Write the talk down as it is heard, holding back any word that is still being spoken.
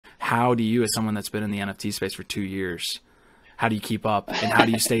how do you, as someone that's been in the NFT space for 2 years, how do you keep up, and how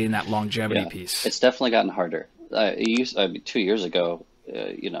do you stay in that longevity piece? It's definitely gotten harder. It used, I mean, 2 years ago,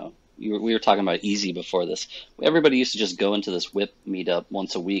 we were talking about easy before this. Everybody used to just go into this whip meetup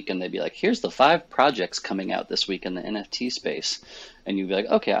once a week and they'd be like, here's the 5 projects coming out this week in the NFT space. And you'd be like,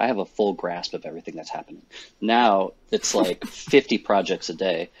 okay, I have a full grasp of everything that's happening. Now it's like 50 projects a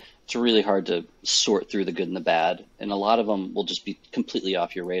day. It's really hard to sort through the good and the bad. And a lot of them will just be completely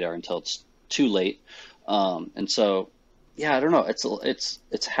off your radar until it's too late. And so, yeah, I don't know.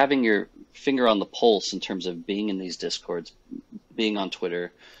 It's having your finger on the pulse in terms of being in these Discords, being on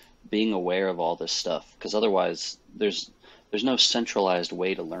Twitter, being aware of all this stuff, because otherwise there's no centralized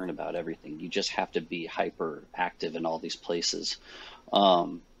way to learn about everything. You just have to be hyper active in all these places.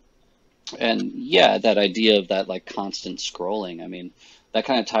 And yeah, that idea of that like constant scrolling, I mean, that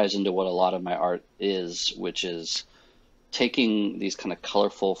kind of ties into what a lot of my art is, which is taking these kind of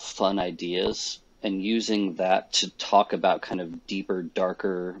colorful, fun ideas and using that to talk about kind of deeper,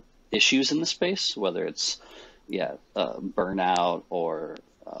 darker issues in the space, whether it's burnout or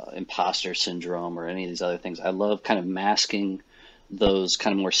imposter syndrome or any of these other things. I love kind of masking those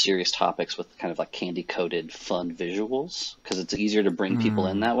kind of more serious topics with kind of like candy coated fun visuals, because it's easier to bring people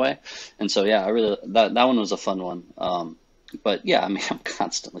in that way. And so, yeah, I really, that one was a fun one. But yeah, I mean, I'm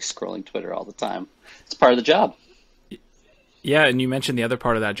constantly scrolling Twitter all the time. It's part of the job. Yeah, and you mentioned the other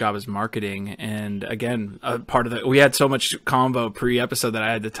part of that job is marketing, and again, part of we had so much convo pre-episode that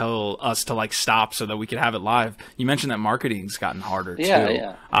I had to tell us to like stop so that we could have it live. You mentioned that marketing's gotten harder too.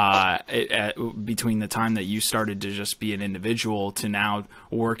 Yeah. Between the time that you started to just be an individual to now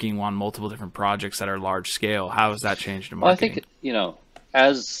working on multiple different projects that are large scale, how has that changed in marketing? Well, I think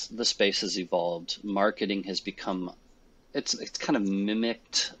as the space has evolved, marketing has become it's kind of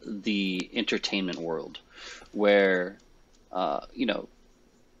mimicked the entertainment world, where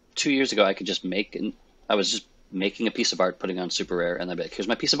 2 years ago, I could just I was just making a piece of art, putting it on Super Rare, and I'd be like, here's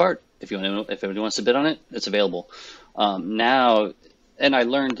my piece of art. If anybody wants to bid on it, it's available. Now, and I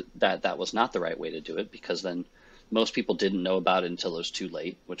learned that that was not the right way to do it, because then most people didn't know about it until it was too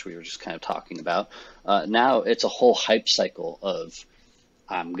late, which we were just kind of talking about. Now it's a whole hype cycle of,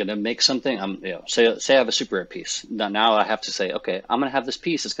 I'm going to make something. Say I have a Super Rare piece. Now I have to say, okay, I'm going to have this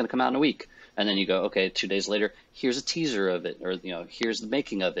piece. It's going to come out in a week. And then you go, okay, 2 days later, here's a teaser of it, or here's the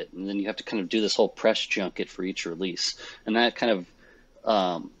making of it, and then you have to kind of do this whole press junket for each release, and that kind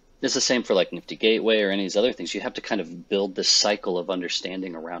of is the same for like Nifty Gateway or any of these other things. You have to kind of build this cycle of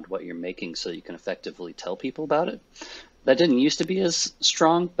understanding around what you're making so you can effectively tell people about it. That didn't used to be as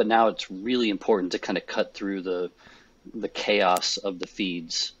strong, but now it's really important to kind of cut through the chaos of the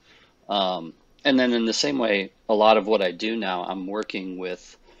feeds. And then in the same way, a lot of what I do now, I'm working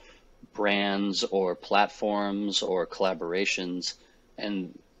with brands or platforms or collaborations,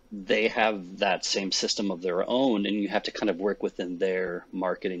 and they have that same system of their own, and you have to kind of work within their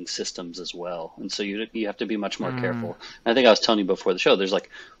marketing systems as well. And so you have to be much more careful. And I think I was telling you before the show, there's like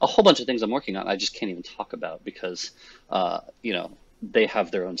a whole bunch of things I'm working on I just can't even talk about, because they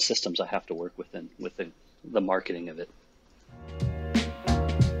have their own systems I have to work within the marketing of it.